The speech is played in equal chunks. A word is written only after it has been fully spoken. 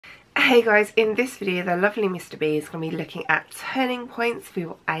Hey guys, in this video the lovely Mr. B is going to be looking at turning points for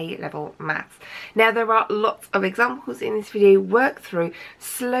your A-level maths. Now there are lots of examples in this video. Work through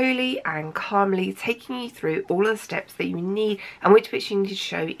slowly and calmly, taking you through all of the steps that you need and which bits you need to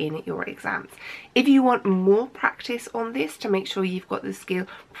show in your exams. If you want more practice on this to make sure you've got the skill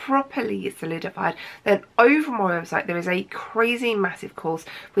properly solidified, then over my website there is a crazy massive course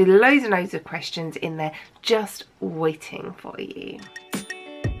with loads and loads of questions in there just waiting for you.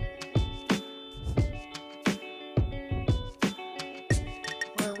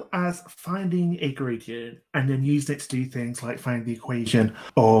 As finding a gradient and then using it to do things like find the equation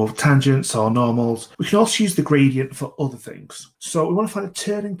of tangents or normals. We can also use the gradient for other things. So we want to find the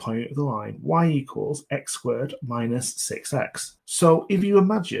turning point of the line y equals x squared minus 6x. So if you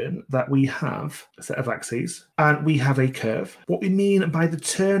imagine that we have a set of axes and we have a curve, what we mean by the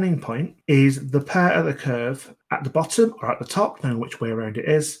turning point is the part of the curve at the bottom or at the top, depending on which way around it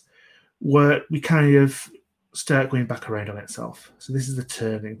is, where we kind of start going back around on itself. So this is the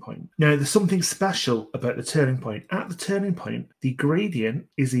turning point. Now, there's something special about the turning point. At the turning point, the gradient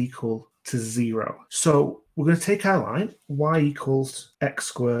is equal to 0. So we're going to take our line, y equals x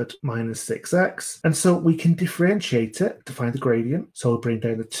squared minus 6x. And so we can differentiate it to find the gradient. So we'll bring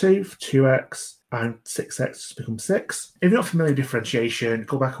down the 2 for 2x, and 6x becomes 6. If you're not familiar with differentiation,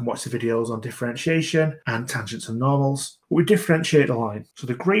 go back and watch the videos on differentiation and tangents and normals. We differentiate the line. So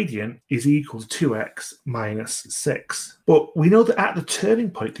the gradient is equal to 2x minus 6. But we know that at the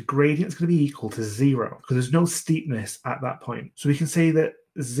turning point, the gradient is going to be equal to 0 because there's no steepness at that point. So we can say that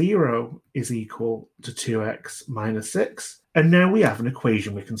 0 is equal to 2x minus 6. And now we have an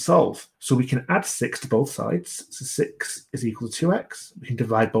equation we can solve. So we can add 6 to both sides. So 6 is equal to 2x. We can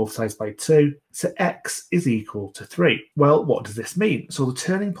divide both sides by 2. So x is equal to 3. Well, what does this mean? So the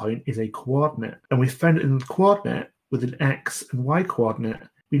turning point is a coordinate. And we found it in the coordinate with an x and y coordinate.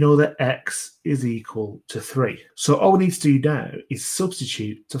 We know that x is equal to 3. So all we need to do now is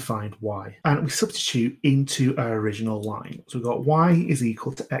substitute to find y. And we substitute into our original line. So we've got y is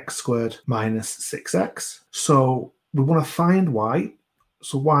equal to x squared minus 6x. So we want to find y.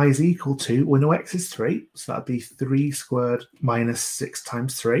 So y is equal to, we know x is 3, so that'd be 3 squared minus 6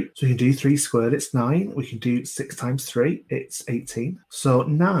 times 3. So we can do 3 squared, it's 9. We can do 6 times 3, it's 18. So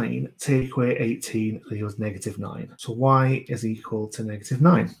 9 take away 18 leaves negative 9. So y is equal to negative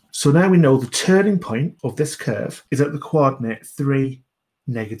 9. So now we know the turning point of this curve is at the coordinate 3,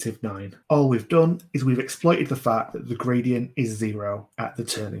 negative 9. All we've done is we've exploited the fact that the gradient is 0 at the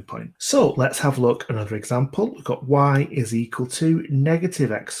turning point. So let's have a look at another example. We've got y is equal to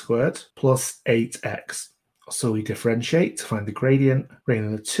negative x squared plus 8x. So we differentiate to find the gradient, bring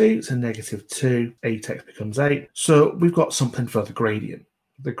in the 2, so negative 2, 8x becomes 8. So we've got something for the gradient.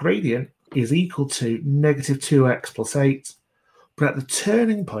 The gradient is equal to negative 2x plus 8. But at the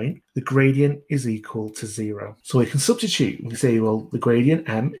turning point, the gradient is equal to 0. So we can substitute. We can say, well, the gradient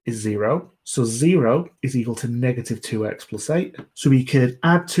m is 0. So 0 is equal to negative 2x plus 8. So we could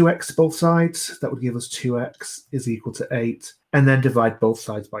add 2x to both sides. That would give us 2x is equal to 8. And then divide both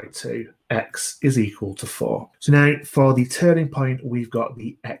sides by 2. X is equal to 4. So now for the turning point, we've got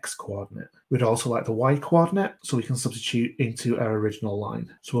the x coordinate. We'd also like the y coordinate, so we can substitute into our original line.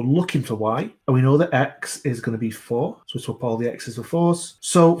 So we're looking for y, and we know that x is going to be 4. So we swap all the x's for 4's.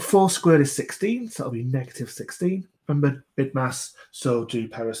 So 4 squared is 16, so that'll be negative 16. Remember, big maths, so do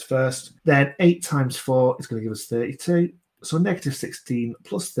powers first. Then 8 times 4 is going to give us 32. So negative 16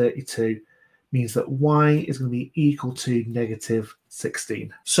 plus 32 means that y is going to be equal to negative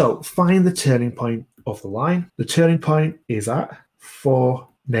 16. So find the turning point of the line. The turning point is at 4,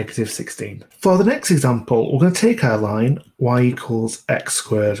 negative 16. For the next example, we're going to take our line y equals x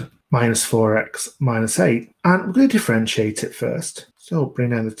squared minus 4x minus 8, and we're going to differentiate it first. So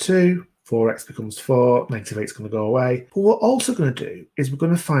bring down the 2, 4x becomes 4, negative 8 is going to go away. But what we're also going to do is we're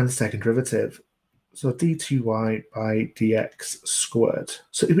going to find the second derivative. So d2y by dx squared.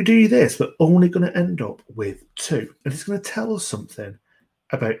 So if we do this, we're only going to end up with 2. And it's going to tell us something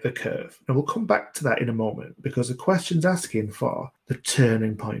about the curve. And we'll come back to that in a moment because the question's asking for the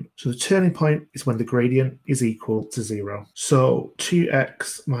turning point. So the turning point is when the gradient is equal to 0. So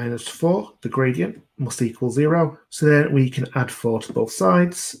 2x minus 4, the gradient must equal 0. So then we can add 4 to both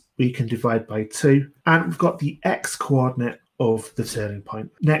sides. We can divide by 2. And we've got the x coordinate of the turning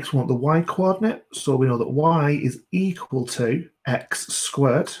point. Next, we want the y coordinate. So we know that y is equal to x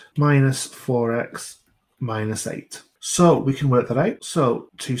squared minus 4x minus 8. So we can work that out. So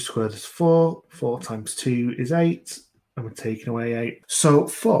 2 squared is 4. 4 times 2 is 8. And we're taking away 8. So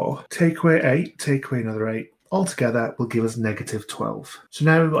 4, take away 8, take away another 8. altogether will give us negative 12. So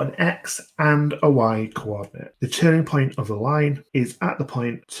now we've got an x and a y coordinate. The turning point of the line is at the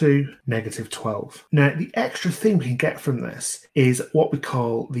point 2, negative 12. Now, the extra thing we can get from this is what we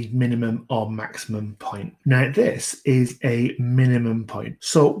call the minimum or maximum point. Now, this is a minimum point.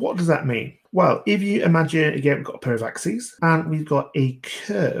 So what does that mean? Well, if you imagine, again, we've got a pair of axes and we've got a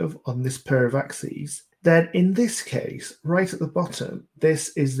curve on this pair of axes, then in this case, right at the bottom, this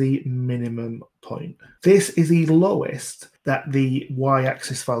is the minimum point. This is the lowest that the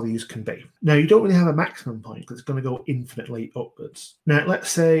y-axis values can be. Now, you don't really have a maximum point because it's going to go infinitely upwards. Now, let's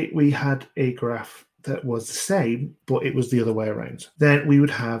say we had a graph that was the same, but it was the other way around. Then we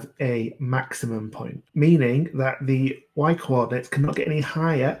would have a maximum point, meaning that the y-coordinates cannot get any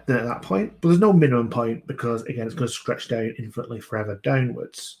higher than at that point, but there's no minimum point because, again, it's going to stretch down infinitely forever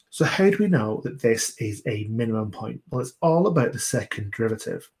downwards. So how do we know that this is a minimum point? Well, it's all about the second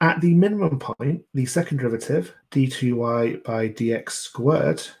derivative. At the minimum point, the second derivative, d2y by dx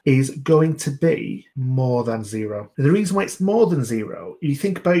squared, is going to be more than 0. And the reason why it's more than 0, if you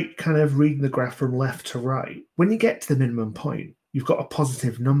think about kind of reading the graph from left to right, when you get to the minimum point, you've got a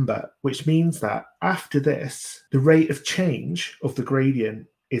positive number, which means that after this, the rate of change of the gradient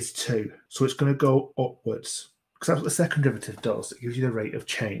is 2. So it's going to go upwards, because that's what the second derivative does. It gives you the rate of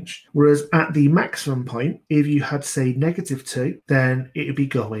change. Whereas at the maximum point, if you had, say, negative 2, then it would be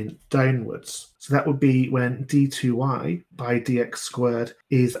going downwards. So that would be when d2y by dx squared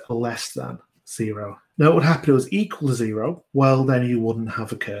is less than 0. Now, what would happen if it was equal to 0? Well, then you wouldn't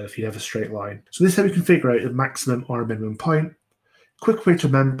have a curve. You'd have a straight line. So this is how we can figure out a maximum or a minimum point. Quick way to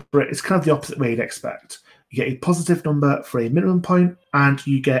remember it, it's kind of the opposite way you'd expect. You get a positive number for a minimum point, and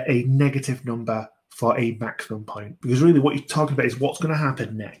you get a negative number for a maximum point. Because really what you're talking about is what's going to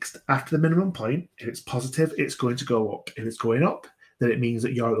happen next. After the minimum point, if it's positive, it's going to go up. If it's going up, then it means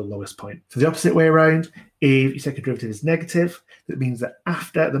that you're at the lowest point. So the opposite way around, if your second derivative is negative, that means that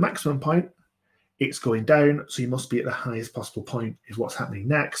after the maximum point, it's going down, so you must be at the highest possible point if what's happening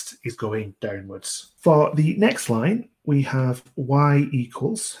next is going downwards. For the next line, we have y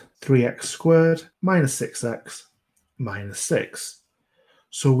equals 3x squared minus 6x minus 6.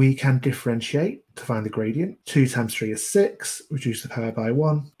 So we can differentiate to find the gradient. 2 times 3 is 6, reduce the power by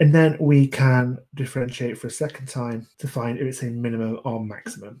 1. And then we can differentiate for a second time to find if it's a minimum or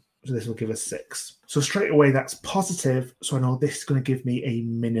maximum. So this will give us 6. So straight away, that's positive. So I know this is going to give me a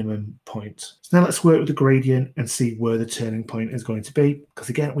minimum point. So now let's work with the gradient and see where the turning point is going to be. Because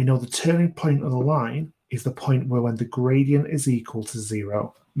again, we know the turning point of the line is the point where when the gradient is equal to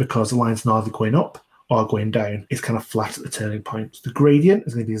 0, because the line's neither going up or going down, it's kind of flat at the turning point. So the gradient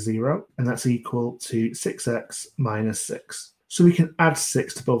is going to be 0, and that's equal to 6x minus 6. So we can add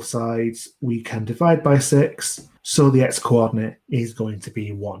 6 to both sides. We can divide by 6. So the x-coordinate is going to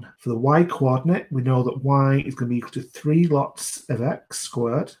be 1. For the y-coordinate, we know that y is going to be equal to 3 lots of x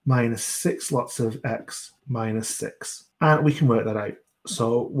squared minus 6 lots of x minus 6. And we can work that out.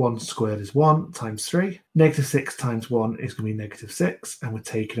 So 1 squared is 1 times 3. Negative 6 times 1 is going to be negative 6, and we're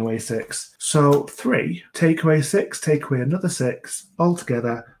taking away 6. So 3, take away 6, take away another 6,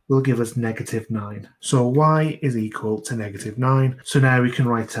 altogether will give us negative 9. So y is equal to negative 9. So now we can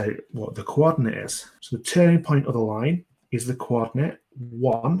write out what the coordinate is. So the turning point of the line is the coordinate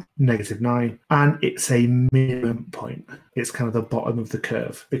 1, negative 9, and it's a minimum point. It's kind of the bottom of the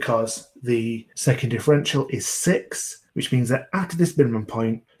curve because the second differential is 6, which means that after this minimum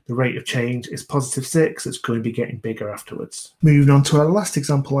point, the rate of change is positive 6. It's going to be getting bigger afterwards. Moving on to our last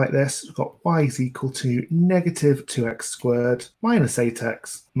example like this, we've got y is equal to negative 2x squared minus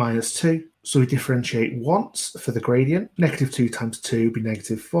 8x minus 2. So we differentiate once for the gradient. Negative 2 times 2 would be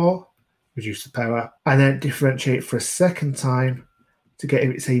negative 4. Reduce the power. And then differentiate for a second time to get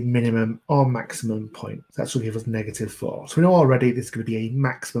if it's a minimum or maximum point. That's what will give us negative 4. So we know already this is going to be a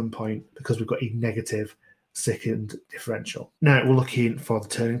maximum point because we've got a negative second differential. Now we're looking for the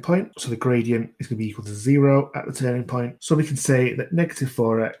turning point. So the gradient is going to be equal to 0 at the turning point. So we can say that negative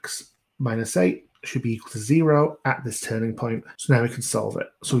 4x minus 8 should be equal to 0 at this turning point. So now we can solve it.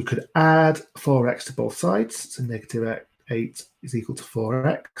 So we could add 4x to both sides. So negative 8 is equal to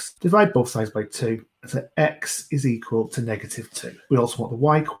 4x. Divide both sides by 2. So x is equal to negative 2. We also want the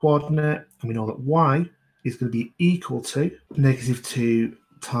y coordinate, and we know that y is going to be equal to negative 2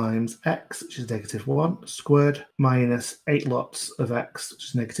 times x, which is negative 1, squared, minus 8 lots of x, which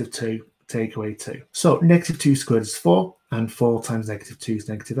is negative 2, take away 2. So negative 2 squared is 4, and 4 times negative 2 is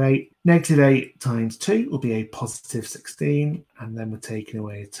negative 8. Negative 8 times 2 will be a positive 16, and then we're taking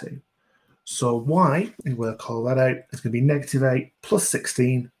away a 2. So y, and we'll call that out, is going to be negative 8 plus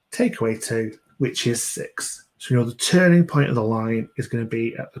 16, take away 2, which is 6. So we know the turning point of the line is going to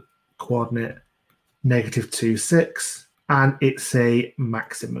be at the coordinate negative 2, 6, and it's a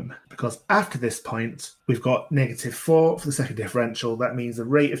maximum because after this point, we've got negative 4 for the second differential. That means the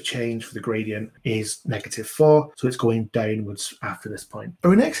rate of change for the gradient is negative 4, so it's going downwards after this point.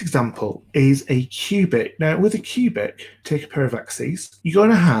 Our next example is a cubic. Now, with a cubic, take a pair of axes, you're going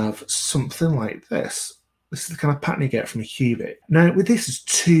to have something like this. This is the kind of pattern you get from a cubic. Now, with this is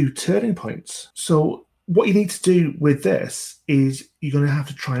 2 turning points. So what you need to do with this is you're going to have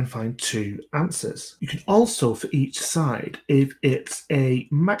to try and find 2 answers. You can also, for each side, if it's a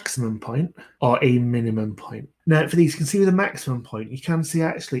maximum point or a minimum point. Now, for these, you can see with the maximum point, you can see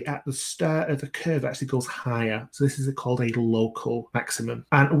actually at the start of the curve actually goes higher. So this is called a local maximum.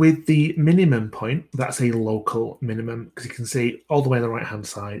 And with the minimum point, that's a local minimum, because you can see all the way on the right-hand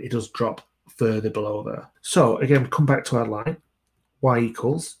side, it does drop further below there. So again, come back to our line. Y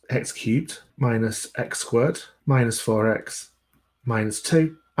equals x cubed minus x squared minus 4x minus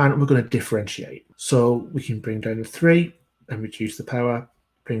 2, and we're going to differentiate. So we can bring down the 3 and reduce the power,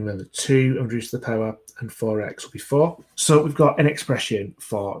 bring down the 2 and reduce the power, and 4x will be 4. So we've got an expression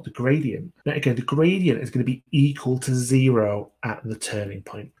for the gradient. Now again, the gradient is going to be equal to 0 at the turning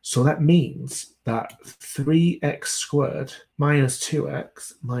point. So that means that 3x squared minus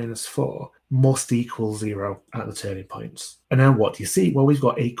 2x minus 4 must equal 0 at the turning points. And now what do you see? Well, we've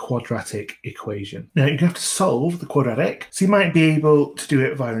got a quadratic equation. Now you have to solve the quadratic. So you might be able to do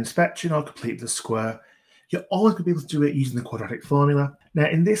it via inspection or complete the square. You're always going to be able to do it using the quadratic formula. Now,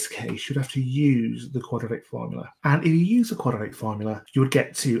 in this case, you'd have to use the quadratic formula. And if you use the quadratic formula, you would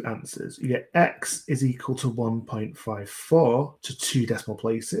get 2 answers. You get x is equal to 1.54 to 2 decimal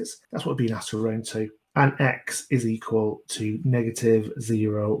places. That's what we're being asked to round to. And x is equal to negative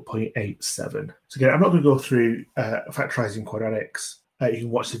 0.87. So again, I'm not going to go through factorizing quadratics. You can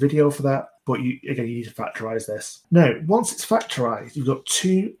watch the video for that, but you need to factorize this. Now, once it's factorized, you've got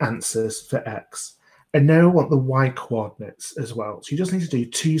 2 answers for x. And now I want the y coordinates as well. So you just need to do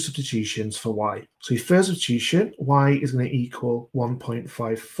 2 substitutions for y. So your first substitution, y is going to equal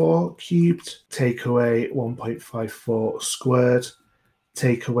 1.54 cubed, take away 1.54 squared,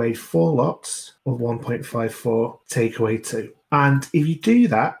 take away 4 lots of 1.54, take away 2. And if you do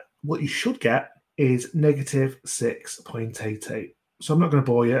that, what you should get is negative 6.88. So I'm not going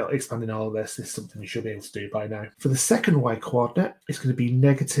to bore you expanding all of this. This is something you should be able to do by now. For the second y coordinate, it's going to be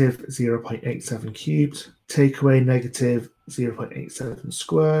negative 0.87 cubed, take away negative 0.87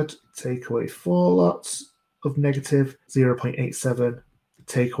 squared, take away 4 lots of negative 0.87,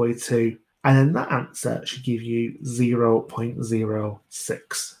 take away 2. And then that answer should give you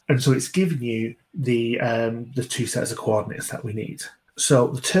 0.06. And so it's giving you the 2 sets of coordinates that we need. So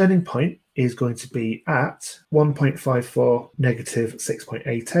the turning point is going to be at 1.54, negative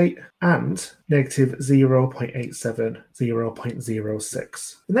 6.88, and negative 0.87,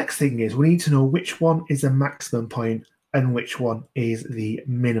 0.06. The next thing is we need to know which one is the maximum point and which one is the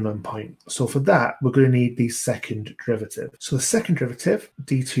minimum point. So for that, we're going to need the second derivative. So the second derivative,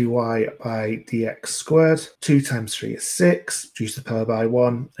 d2y by dx squared, 2 times 3 is 6, reduce the power by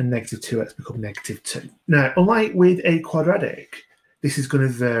 1, and negative 2x become negative 2. Now, unlike with a quadratic, this is going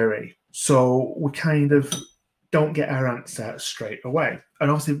to vary. So we kind of don't get our answer straight away. And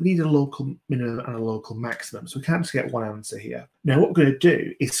obviously we need a local minimum and a local maximum. So we can't just get one answer here. Now what we're going to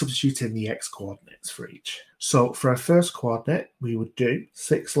do is substitute in the x coordinates for each. So for our first coordinate, we would do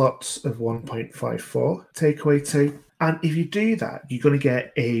 6 lots of 1.54, take away 2. And if you do that, you're going to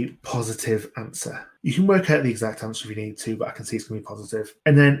get a positive answer. You can work out the exact answer if you need to, but I can see it's going to be positive.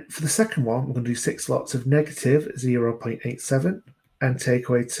 And then for the second one, we're going to do 6 lots of negative 0.87 and take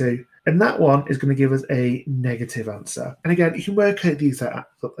away 2. And that one is going to give us a negative answer. And again, you can work out the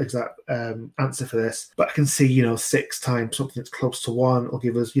exact answer for this, but I can see, 6 times something that's close to 1 will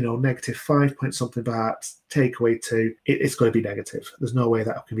give us, negative 5 point something perhaps, take away 2. It's going to be negative. There's no way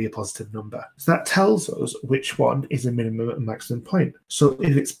that can be a positive number. So that tells us which one is a minimum and maximum point. So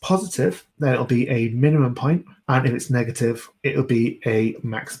if it's positive, then it'll be a minimum point, and if it's negative, it'll be a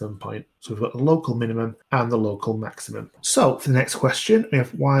maximum point. So we've got the local minimum and the local maximum. So for the next question, we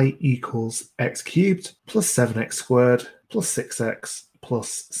have y equals x cubed plus 7x squared plus 6x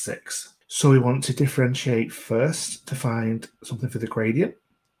plus 6. So we want to differentiate first to find something for the gradient.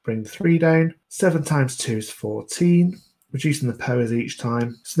 Bring the 3 down. 7 times 2 is 14, reducing the powers each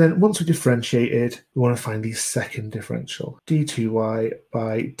time. So then once we've differentiated, we want to find the second differential, d2y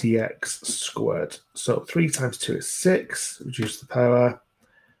by dx squared. So 3 times 2 is 6, reduce the power,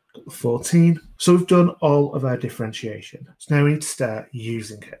 got the 14. So we've done all of our differentiation. So now we need to start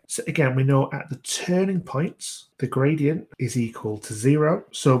using it. So again, we know at the turning points, the gradient is equal to 0.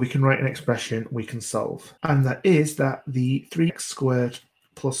 So we can write an expression we can solve. And that is that the 3x squared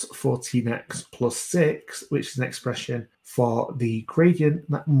plus 14x plus 6, which is an expression for the gradient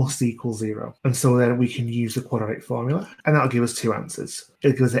that must equal 0. And so then we can use the quadratic formula, and that'll give us two answers.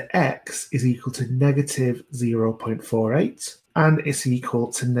 It'll give us that x is equal to negative 0.48, and it's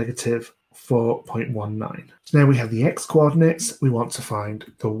equal to negative 4.19. So now we have the x coordinates, we want to find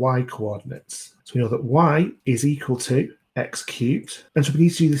the y coordinates. So we know that y is equal to x cubed, and so we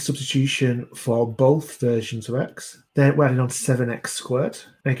need to do this substitution for both versions of x. Then we're adding on 7x squared.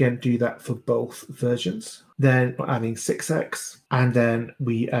 Again, do that for both versions. Then we're adding 6x, and then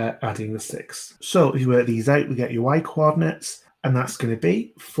we are adding the 6. So if you work these out, we get your y coordinates, and that's going to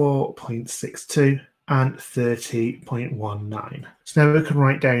be 4.62 and 30.19. So now we can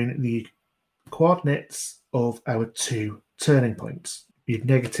write down the coordinates of our two turning points. We have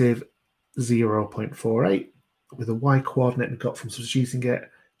negative 0.48 with a y coordinate we got from substituting it,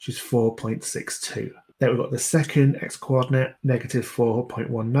 which is 4.62. Then we've got the second x coordinate, negative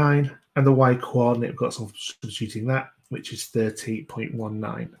 4.19, and the y coordinate we've got from substituting that, which is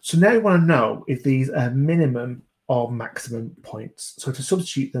 30.19. So now we want to know if these are minimum or maximum points. So to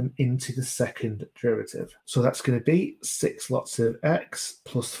substitute them into the second derivative. So that's going to be 6 lots of x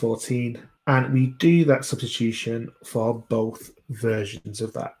plus 14. And we do that substitution for both versions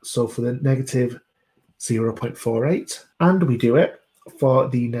of that. So for the negative 0.48, and we do it for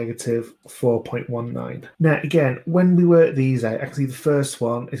the negative 4.19. Now, again, when we work these out, I can see the first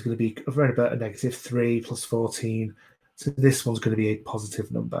one is going to be around about a negative 3 plus 14. So this one's going to be a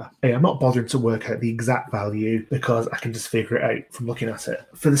positive number. Hey, I'm not bothering to work out the exact value because I can just figure it out from looking at it.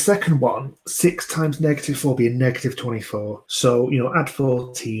 For the second one, 6 times negative 4 will be a negative 24. So, add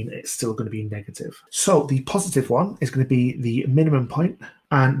 14, it's still going to be negative. So the positive one is going to be the minimum point,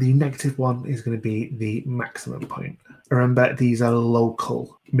 and the negative one is going to be the maximum point. Remember, these are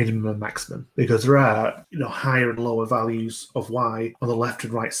local minimum and maximum because there are higher and lower values of y on the left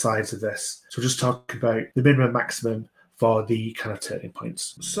and right sides of this. So we're just talking about the minimum and maximum for the kind of turning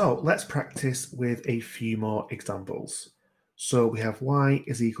points. So let's practice with a few more examples. So we have y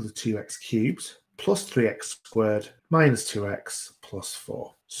is equal to 2x cubed plus 3x squared minus 2x plus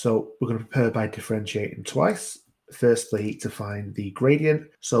 4. So we're going to prepare by differentiating twice. Firstly, to find the gradient.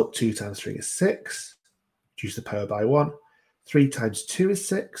 So 2 times 3 is 6. Reduce the power by 1. 3 times 2 is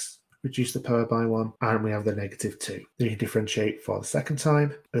 6. Reduce the power by 1, and we have the negative 2. Then you can differentiate for the second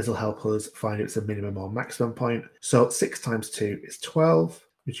time. This will help us find if it's a minimum or maximum point. So 6 times 2 is 12.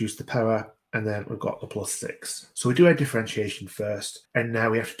 Reduce the power, and then we've got the plus 6. So we do our differentiation first, and now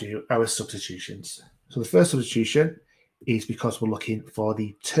we have to do our substitutions. So the first substitution is because we're looking for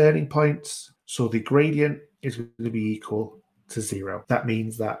the turning points. So the gradient is going to be equal to 0. That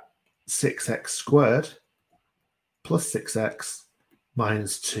means that 6x squared plus 6x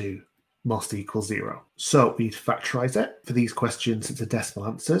minus 2 must equal 0. So we need to factorize it. For these questions, it's a decimal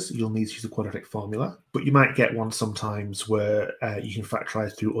answers. You'll need to use the quadratic formula, but you might get one sometimes where you can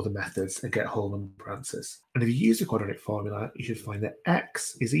factorize through other methods and get whole number answers. And if you use the quadratic formula, you should find that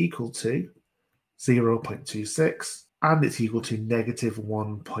x is equal to 0.26, and it's equal to negative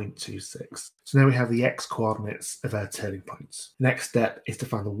 1.26. So now we have the x coordinates of our turning points. Next step is to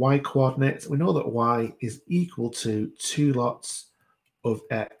find the y coordinates. We know that y is equal to 2 lots of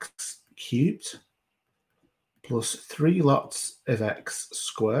x cubed plus 3 lots of x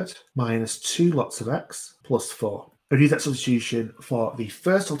squared minus 2 lots of x plus 4. We do that substitution for the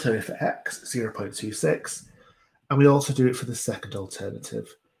first alternative for x, 0.26, and we also do it for the second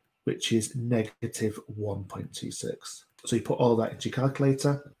alternative, which is negative 1.26. So you put all that into your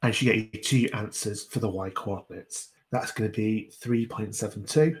calculator, and you get your two answers for the y coordinates. That's going to be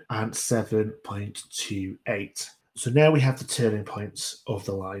 3.72 and 7.28. So now we have the turning points of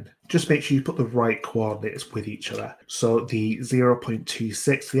the line. Just make sure you put the right coordinates with each other. So the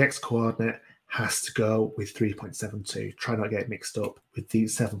 0.26, the x-coordinate, has to go with 3.72. Try not to get mixed up with the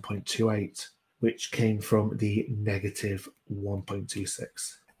 7.28, which came from the negative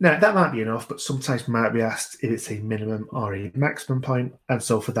 1.26. Now, that might be enough, but sometimes we might be asked if it's a minimum or a maximum point. And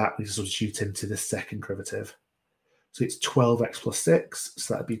so for that, we substitute into the second derivative. So it's 12x plus 6,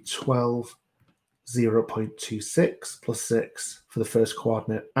 so that'd be 12 0.26 plus 6 for the first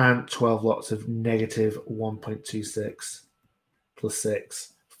coordinate, and 12 lots of negative 1.26 plus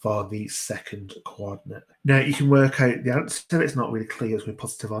 6 for the second coordinate. Now you can work out the answer. It's not really clear as we're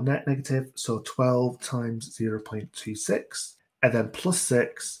positive or negative. So 12 times 0.26 and then plus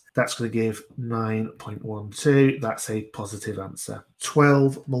 6, that's going to give 9.12. That's a positive answer.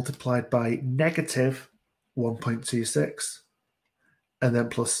 12 multiplied by negative 1.26 and then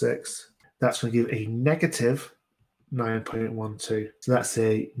plus 6. That's going to give a negative 9.12. So that's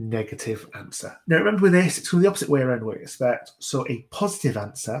a negative answer. Now remember with this, it's going to be the opposite way around what you expect. So a positive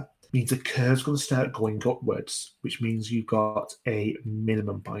answer means the curve's going to start going upwards, which means you've got a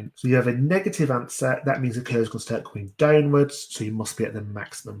minimum point. So you have a negative answer, that means the curve's going to start going downwards, so you must be at the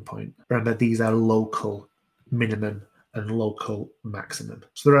maximum point. Remember, these are local minimum and local maximum.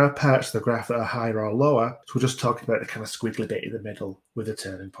 So there are parts of the graph that are higher or lower, so we're just talking about the kind of squiggly bit in the middle with the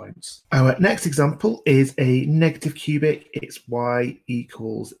turning points. Our next example is a negative cubic. It's y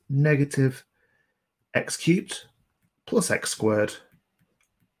equals negative x cubed plus x squared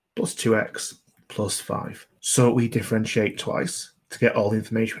plus 2x plus 5. So we differentiate twice to get all the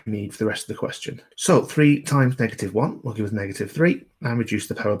information we need for the rest of the question. So 3 times negative 1 will give us negative 3 and reduce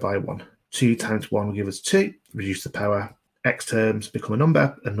the power by 1. 2 times 1 will give us 2, reduce the power. X terms become a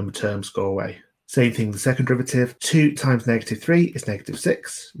number and number terms go away. Same thing with the second derivative. 2 times negative 3 is negative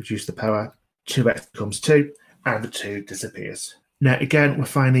 6, reduce the power. 2x becomes 2 and the 2 disappears. Now again, we're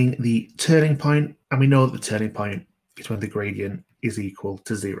finding the turning point, and we know that the turning point is when the gradient is equal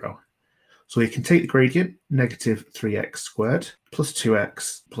to 0. So we can take the gradient, negative 3x squared plus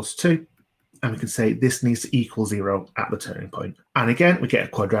 2x plus 2, and we can say this needs to equal 0 at the turning point. And again, we get a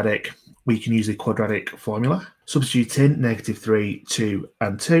quadratic. We can use a quadratic formula, substitute in negative 3, 2,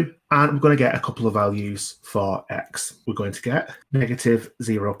 and 2, and we're going to get a couple of values for x. We're going to get negative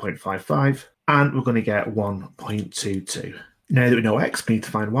 0.55, and we're going to get 1.22. Now that we know x, we need to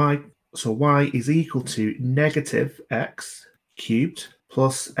find y. So y is equal to negative x cubed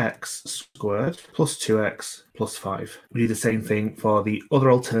plus x squared plus 2x plus 5. We do the same thing for the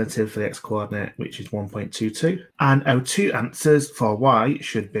other alternative for the x-coordinate, which is 1.22. And our two answers for y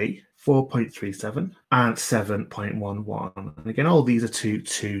should be 4.37 and 7.11. And again, all these are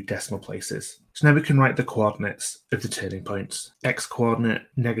two decimal places. So now we can write the coordinates of the turning points. X-coordinate,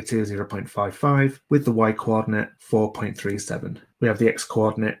 negative 0.55, with the y-coordinate, 4.37. We have the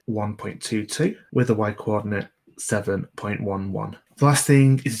x-coordinate, 1.22, with the y-coordinate, 7.11. The last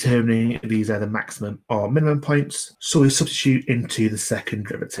thing is determining if these are the maximum or minimum points. So we substitute into the second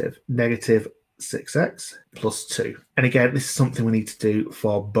derivative, negative 6x plus 2. And again, this is something we need to do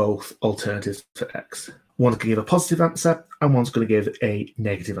for both alternatives for x. One's going to give a positive answer and one's going to give a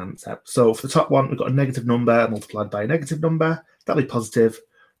negative answer. So for the top one, we've got a negative number multiplied by a negative number. That'll be positive,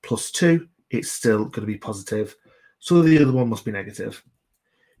 plus 2. It's still going to be positive. So the other one must be negative.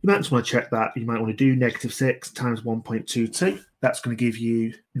 You might just want to check that. You might want to do negative 6 times 1.22. That's going to give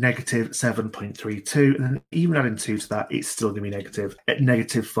you negative 7.32. And then even adding 2 to that, it's still going to be negative at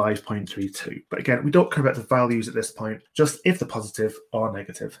negative 5.32. But again, we don't care about the values at this point, just if they're positive or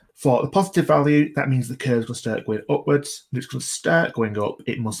negative. For the positive value, that means the curve will start going upwards. If it's going to start going up,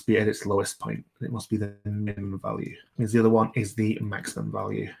 it must be at its lowest point. It must be the minimum value. It means the other one is the maximum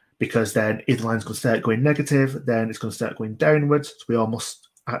value. Because then if the line's going to start going negative, then it's going to start going downwards. So we must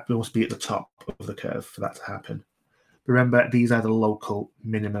be at the top of the curve for that to happen. Remember, these are the local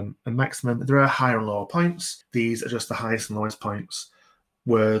minimum and maximum. There are higher and lower points. These are just the highest and lowest points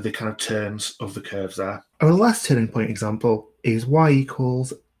where the kind of turns of the curves are. Our last turning point example is y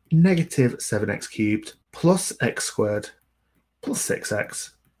equals negative 7x cubed plus x squared plus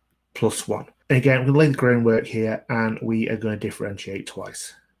 6x plus 1. And again, we're going to lay the groundwork here and we are going to differentiate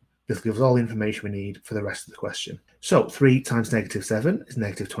twice. This gives us all the information we need for the rest of the question. So 3 times negative 7 is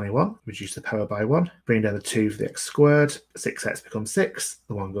negative 21. Reduce the power by 1. Bring down the 2 for the x squared. 6x becomes 6.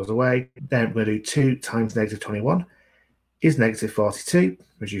 The 1 goes away. Then we're going to do 2 times negative 21 is negative 42.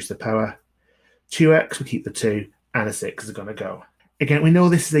 Reduce the power. 2x, we keep the 2, and the 6 is going to go. Again, we know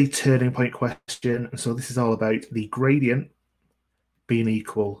this is a turning point question, and so this is all about the gradient being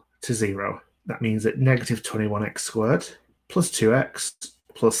equal to 0. That means that negative 21x squared plus 2x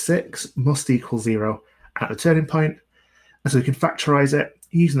plus 6 must equal 0 at the turning point. And so we can factorize it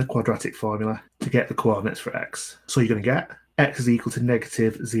using the quadratic formula to get the coordinates for x. So you're going to get x is equal to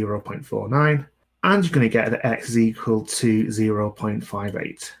negative 0.49, and you're going to get that x is equal to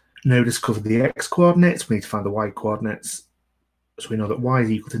 0.58. Now just cover the x coordinates, we need to find the y coordinates. So we know that y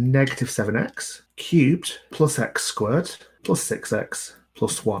is equal to negative 7x cubed plus x squared plus 6x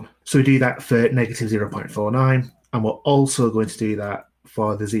plus 1. So we do that for negative 0.49, and we're also going to do that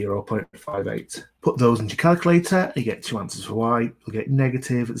for the 0.58. Put those into your calculator, you get two answers for y. You'll get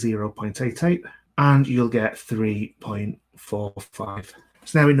negative 0.88 and you'll get 3.45.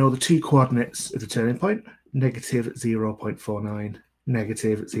 So now we know the two coordinates of the turning point, negative 0.49,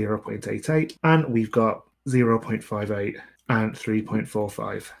 negative 0.88, and we've got 0.58 and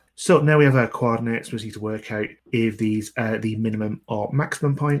 3.45. So now we have our coordinates. We just need to work out if these are the minimum or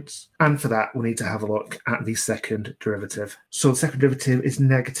maximum points. And for that, we need to have a look at the second derivative. So the second derivative is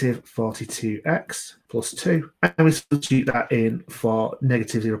negative 42x plus 2. And we substitute that in for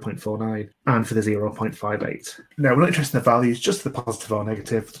negative 0.49 and for the 0.58. Now, we're not interested in the values, just the positive or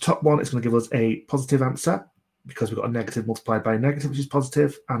negative. The top one is going to give us a positive answer, because we've got a negative multiplied by a negative, which is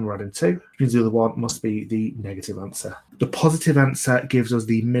positive, and we're adding 2, which means the other one must be the negative answer. The positive answer gives us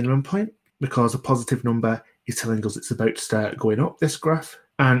the minimum point, because a positive number is telling us it's about to start going up this graph,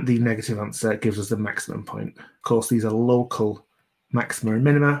 and the negative answer gives us the maximum point. Of course, these are local maxima and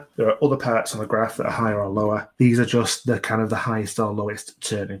minima. There are other parts on the graph that are higher or lower. These are just the kind of the highest or lowest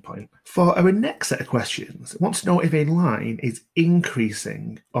turning point. For our next set of questions, I want to know if a line is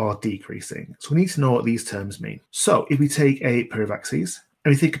increasing or decreasing. So we need to know what these terms mean. So if we take a pair of axes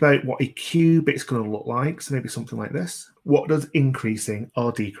and we think about what a cube is going to look like, so maybe something like this, what does increasing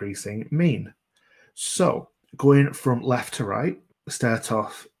or decreasing mean? So going from left to right, start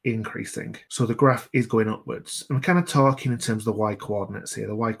off increasing. So the graph is going upwards. And we're kind of talking in terms of the y coordinates here.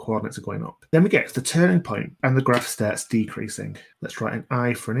 The y coordinates are going up. Then we get to the turning point and the graph starts decreasing. Let's write an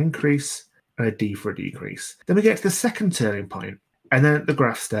I for an increase and a D for a decrease. Then we get to the second turning point and then the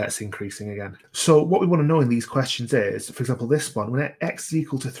graph starts increasing again. So what we want to know in these questions is, for example, this one, when x is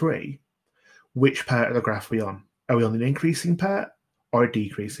equal to 3, which part of the graph are we on? Are we on the increasing part or a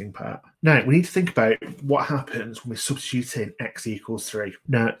decreasing part? Now, we need to think about what happens when we substitute in x equals 3.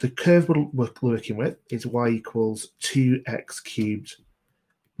 Now, the curve we're working with is y equals 2x cubed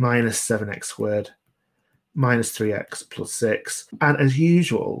minus 7x squared minus 3x plus 6. And as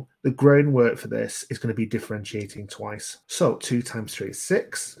usual, the groundwork for this is going to be differentiating twice. So 2 times 3 is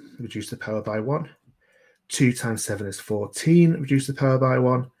 6, reduce the power by 1. 2 times 7 is 14, reduce the power by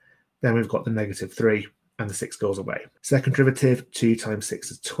 1. Then we've got the negative 3. And the 6 goes away. Second derivative, 2 times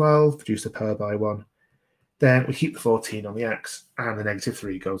 6 is 12, reduce the power by 1. Then we keep the 14 on the x, and the negative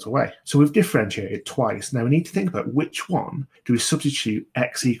 3 goes away. So we've differentiated twice. Now we need to think about which one do we substitute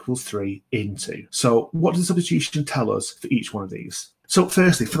x equals 3 into. So what does the substitution tell us for each one of these? So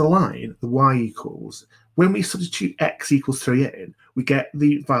firstly, for the line, the y equals, when we substitute x equals 3 in, we get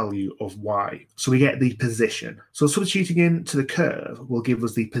the value of y. So we get the position. So substituting into the curve will give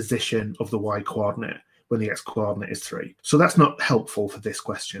us the position of the y coordinate when the x coordinate is 3. So that's not helpful for this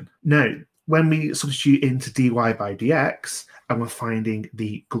question. Now, when we substitute into dy by dx and we're finding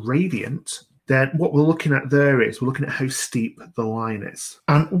the gradient, then what we're looking at there is we're looking at how steep the line is.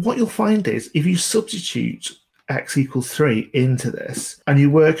 And what you'll find is if you substitute x equals 3 into this and you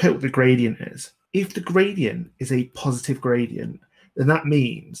work out what the gradient is, if the gradient is a positive gradient, then that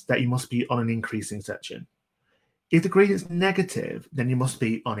means that you must be on an increasing section. If the gradient is negative, then you must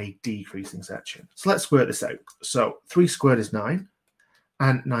be on a decreasing section. So let's work this out. So 3 squared is 9,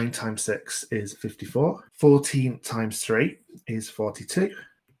 and 9 times 6 is 54. 14 times 3 is 42.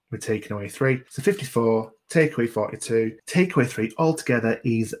 We're taking away 3. So 54, take away 42, take away 3, altogether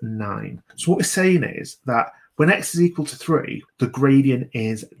is 9. So what we're saying is that when x is equal to 3, the gradient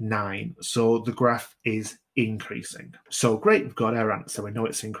is 9. So the graph is increasing. So great, we've got our answer. We know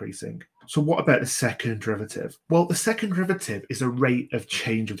it's increasing. So what about the second derivative? Well, the second derivative is a rate of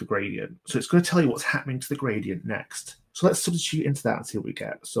change of the gradient. So it's going to tell you what's happening to the gradient next. So let's substitute into that and see what we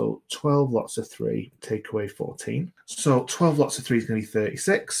get. So 12 lots of 3, take away 14. So 12 lots of 3 is going to be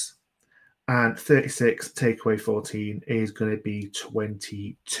 36. And 36 take away 14 is going to be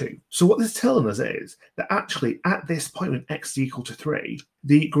 22. So what this is telling us is that actually at this point when x is equal to 3,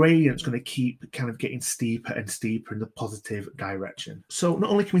 the gradient's going to keep kind of getting steeper and steeper in the positive direction. So not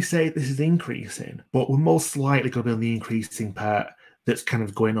only can we say this is increasing, but we're most likely going to be on the increasing part that's kind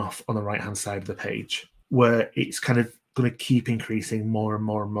of going off on the right-hand side of the page, where it's kind of going to keep increasing more and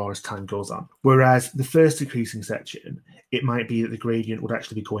more and more as time goes on. Whereas the first increasing section, it might be that the gradient would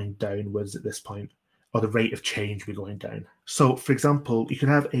actually be going downwards at this point, or the rate of change would be going down. So, for example, you could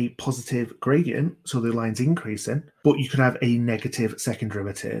have a positive gradient, so the line's increasing, but you could have a negative second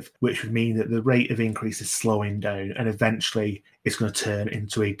derivative, which would mean that the rate of increase is slowing down, and eventually it's going to turn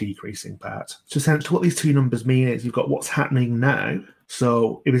into a decreasing part. So essentially what these two numbers mean is you've got what's happening now.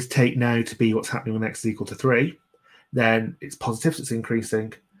 So if we take now to be what's happening when x is equal to 3, then it's positive, so it's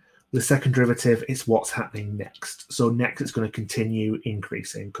increasing. The second derivative is what's happening next. So next it's going to continue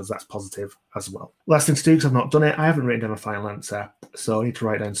increasing because that's positive as well. Last thing to do, because I've not done it, I haven't written down a final answer. So I need to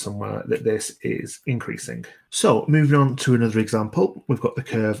write down somewhere that this is increasing. So moving on to another example, we've got the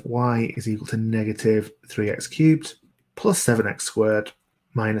curve y is equal to negative 3x cubed plus 7x squared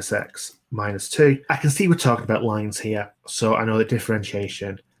minus x minus 2. I can see we're talking about lines here. So I know that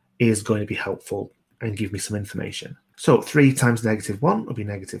differentiation is going to be helpful and give me some information. So 3 times -1 would be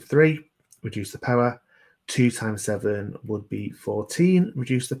 -3, reduce the power. 2 times 7 would be 14,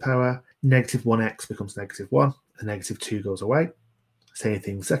 reduce the power. -1x becomes -1, the -2 goes away. Same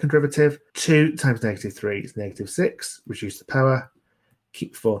thing, second derivative. 2 times -3 is -6, reduce the power,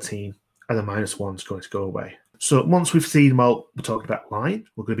 keep 14, and the -1 is going to go away. So once we've seen, well, we're talking about line,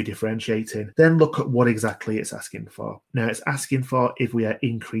 we're going to be differentiating, then look at what exactly it's asking for. Now, it's asking for if we are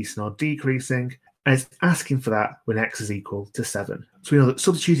increasing or decreasing, and it's asking for that when x is equal to 7. So we know that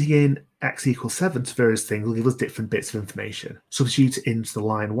substituting in x equals 7 to various things will give us different bits of information. Substitute it into the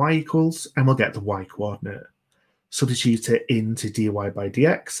line y equals, and we'll get the y coordinate. Substitute it into dy by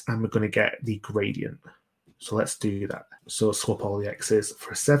dx, and we're going to get the gradient. So let's do that. So swap all the x's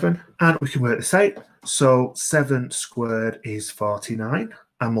for a 7, and we can work this out. So 7 squared is 49,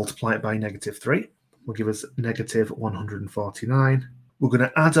 and multiply it by -3 will give us -149. We're going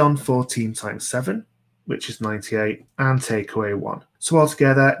to add on 14 times 7, which is 98, and take away 1. So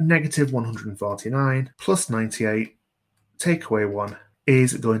altogether, -149 plus 98, take away 1,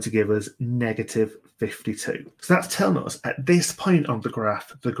 is going to give us -52. So that's telling us at this point on the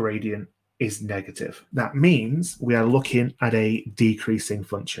graph, the gradient is negative. That means we are looking at a decreasing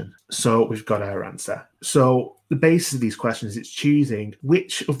function. So we've got our answer. So the basis of these questions is choosing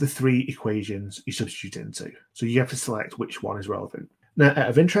which of the 3 equations you substitute into. So you have to select which one is relevant. Now, out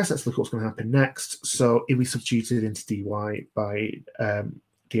of interest, let's look at what's going to happen next. So if we substituted into dy by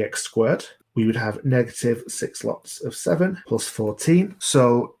dx squared, we would have -6 lots of 7 plus 14.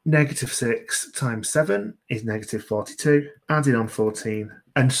 So -6 times 7 is -42, adding on 14.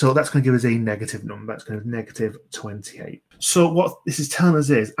 And so that's going to give us a negative number. It's going to be -28. So what this is telling us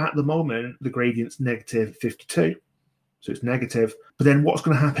is, at the moment, the gradient's -52. So it's negative. But then what's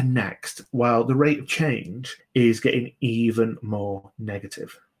going to happen next? Well, the rate of change is getting even more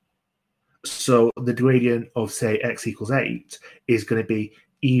negative. So the gradient of, say, x equals 8 is going to be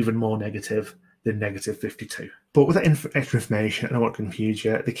even more negative than -52. But with that extra information, I don't want to confuse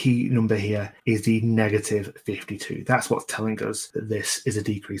you, the key number here is the -52. That's what's telling us that this is a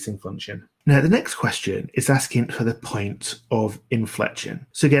decreasing function. Now, the next question is asking for the point of inflection.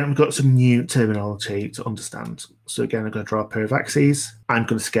 So again, we've got some new terminology to understand. So again, I'm going to draw a pair of axes. I'm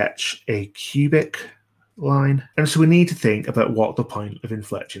going to sketch a cubic line. And so we need to think about what the point of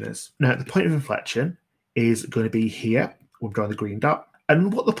inflection is. Now, the point of inflection is going to be here. We'll draw the green dot.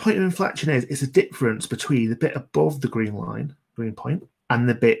 And what the point of inflection is a difference between the bit above the green line, green point, and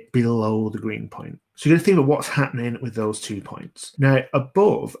the bit below the green point. So you're going to think about what's happening with those 2 points. Now,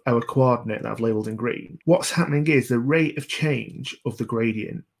 above our coordinate that I've labelled in green, what's happening is the rate of change of the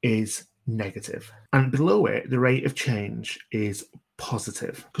gradient is negative. And below it, the rate of change is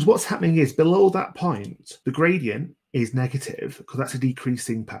positive. Because what's happening is below that point, the gradient is negative because that's a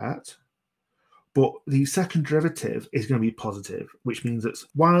decreasing part. But the second derivative is going to be positive, which means that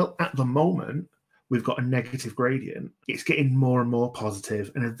while at the moment we've got a negative gradient, it's getting more and more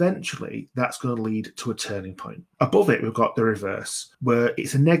positive, and eventually that's going to lead to a turning point. Above it, we've got the reverse, where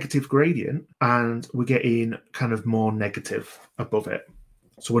it's a negative gradient and we're getting kind of more negative above it.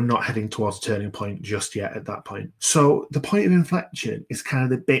 So we're not heading towards a turning point just yet at that point. So the point of inflection is kind of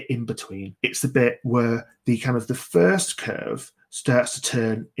the bit in between. It's the bit where the first curve starts to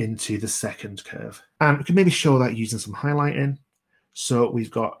turn into the second curve. And we can maybe show that using some highlighting. So we've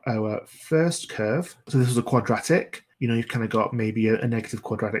got our first curve. So this is a quadratic. You've kind of got maybe a negative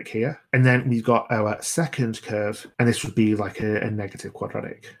quadratic here. And then we've got our second curve, and this would be like a negative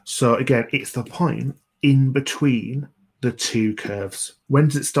quadratic. So again, it's the point in between the 2 curves. When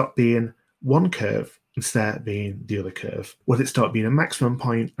does it stop being one curve and start being the other curve? When does it start being a maximum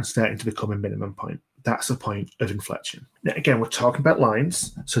point and starting to become a minimum point? That's the point of inflection. Now, again, we're talking about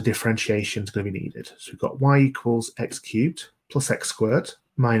lines, so differentiation is going to be needed. So we've got y equals x cubed plus x squared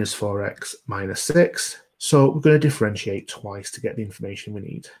minus 4x minus 6. So we're going to differentiate twice to get the information we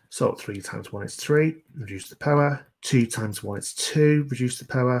need. So 3 times 1 is 3, reduce the power. 2 times 1 is 2, reduce the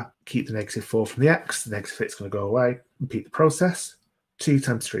power. Keep the -4 from the x, the -8 is going to go away. Repeat the process. 2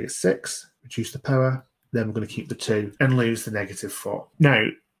 times 3 is 6, reduce the power. Then we're going to keep the 2 and lose the -4. Now,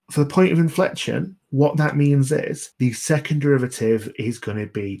 for the point of inflection, what that means is the second derivative is going to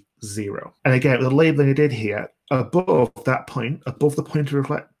be 0. And again, with the labeling I did here, above that point, above the point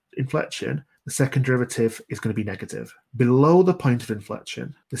of inflection, the second derivative is going to be negative. Below the point of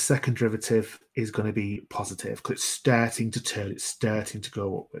inflection, the second derivative is going to be positive because it's starting to turn, it's starting to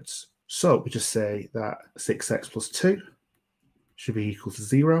go upwards. So we just say that 6x plus 2 should be equal to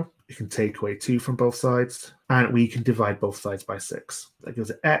 0. We can take away 2 from both sides, and we can divide both sides by 6. That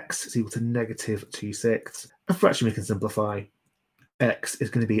gives us x is equal to -2/6. A fraction we can simplify. X is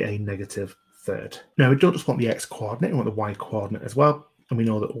going to be a third. Now, we don't just want the x coordinate, we want the y coordinate as well. And we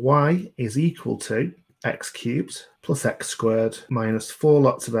know that y is equal to x cubed plus x squared minus 4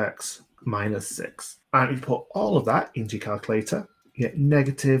 lots of x minus 6. And if you put all of that into your calculator, you get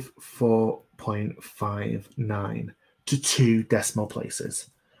negative 4.59 to 2 decimal places.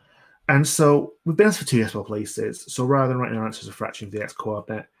 And so we've been asked for 2 decimal places. So rather than writing our answer as a fraction of the x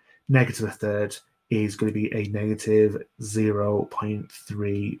coordinate, negative a third is going to be a negative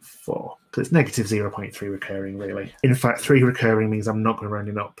 0.34. So it's negative 0.3 recurring, really. In fact, 3 recurring means I'm not going to round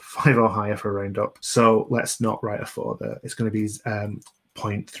it up 5 or higher for a round up. So let's not write a 4 there. It's going to be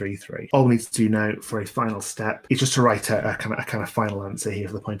 0.33. All we need to do now for a final step is just to write a kind of final answer here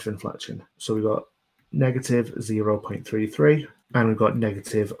for the point of inflection. So we've got negative 0.33. And we've got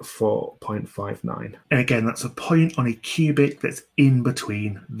negative 4.59. And again, that's a point on a cubic that's in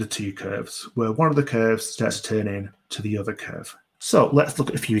between the 2 curves, where one of the curves starts to turn in to the other curve. So let's look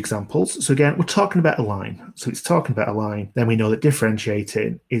at a few examples. So again, we're talking about a line. So it's talking about a line, then we know that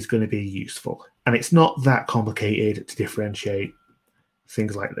differentiating is going to be useful. And it's not that complicated to differentiate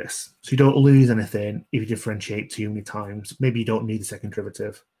things like this. So you don't lose anything if you differentiate too many times. Maybe you don't need the second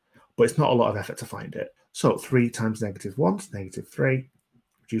derivative, but it's not a lot of effort to find it. So 3 times negative 1 is negative 3.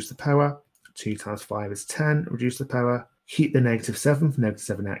 Reduce the power. 2 times 5 is 10. Reduce the power. Keep the negative 7 for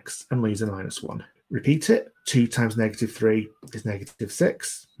negative 7x and lose a minus 1. Repeat it. 2 times negative 3 is negative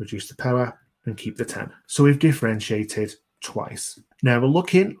 6. Reduce the power and keep the 10. So we've differentiated twice. Now we're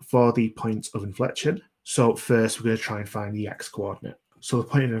looking for the point of inflection. So first we're going to try and find the x coordinate. So the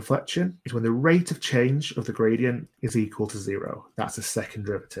point of inflection is when the rate of change of the gradient is equal to 0. That's a second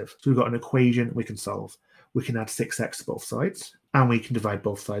derivative. So we've got an equation we can solve. We can add 6x to both sides, and we can divide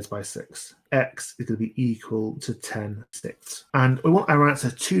both sides by 6. X is going to be equal to 10/6. And we want our answer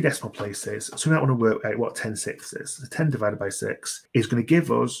 2 decimal places, so we might want to work out what 10/6 is. So 10 divided by 6 is going to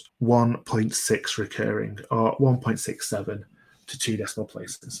give us 1.6 recurring, or 1.67. to 2 decimal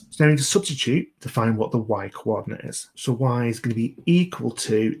places. So now we need to substitute to find what the y coordinate is. So y is going to be equal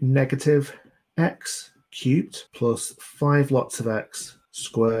to negative x cubed plus 5 lots of x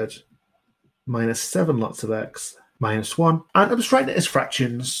squared minus 7 lots of x minus 1. And I'm just writing it as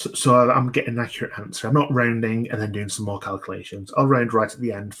fractions so I'm getting an accurate answer. I'm not rounding and then doing some more calculations. I'll round right at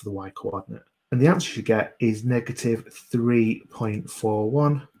the end for the y coordinate. And the answer you get is negative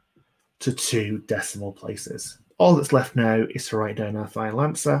 3.41 to 2 decimal places. All that's left now is to write down our final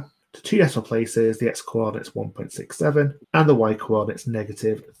answer. To 2 decimal places, the x coordinate is 1.67 and the y coordinate is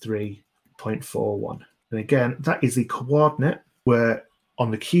negative 3.41. And again, that is the coordinate where on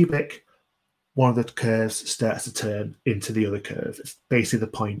the cubic, one of the curves starts to turn into the other curve. It's basically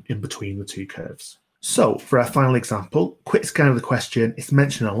the point in between the 2 curves. So for our final example, quick scan of the question, it's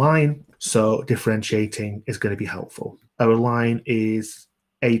mentioned a line, so differentiating is going to be helpful. Our line is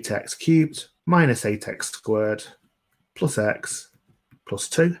 8x cubed minus 8x squared plus x plus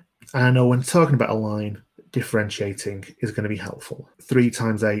 2. And I know when talking about a line, differentiating is going to be helpful. 3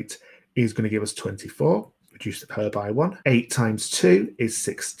 times 8 is going to give us 24. Reduce the power by 1. 8 times 2 is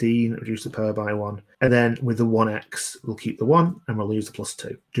 16. Reduce the power by 1. And then with the 1x, we'll keep the 1 and we'll lose the plus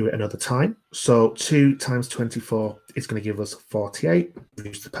 2. Do it another time. So 2 times 24 is going to give us 48.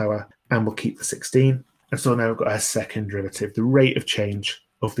 Reduce the power and we'll keep the 16. And so now we've got our second derivative, the rate of change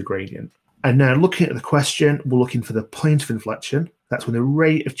of the gradient. And now looking at the question, we're looking for the point of inflection. That's when the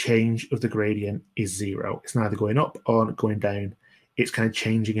rate of change of the gradient is 0. It's neither going up or going down. It's kind of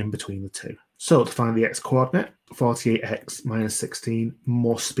changing in between the 2. So to find the x coordinate, 48x minus 16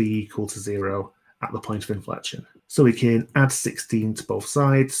 must be equal to 0 at the point of inflection. So we can add 16 to both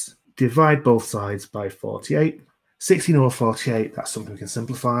sides, divide both sides by 48. 16 over 48, that's something we can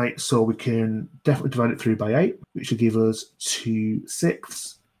simplify. So we can definitely divide it through by 8, which will give us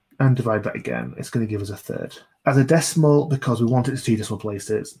 2/6. And divide that again, it's going to give us a third. As a decimal, because we want it to 2 decimal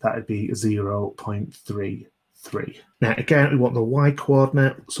places, that would be 0.33. Now, again, we want the y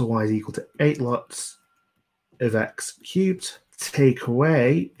coordinate, so y is equal to 8 lots of x cubed. Take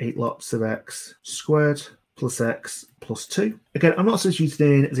away 8 lots of x squared plus x plus 2. Again, I'm not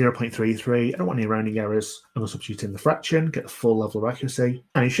substituting in 0.33. I don't want any rounding errors. I'm going to substitute in the fraction, get the full level of accuracy,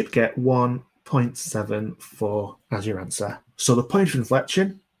 and you should get 1.74 as your answer. So the point of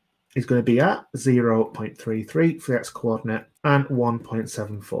inflection is going to be at 0.33 for the x coordinate and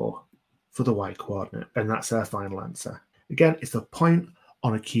 1.74 for the y coordinate, and that's our final answer. Again, it's the point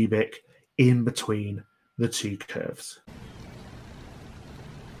on a cubic in between the 2 curves.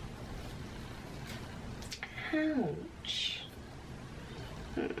 Ouch.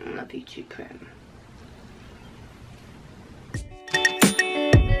 Love you too, Clem.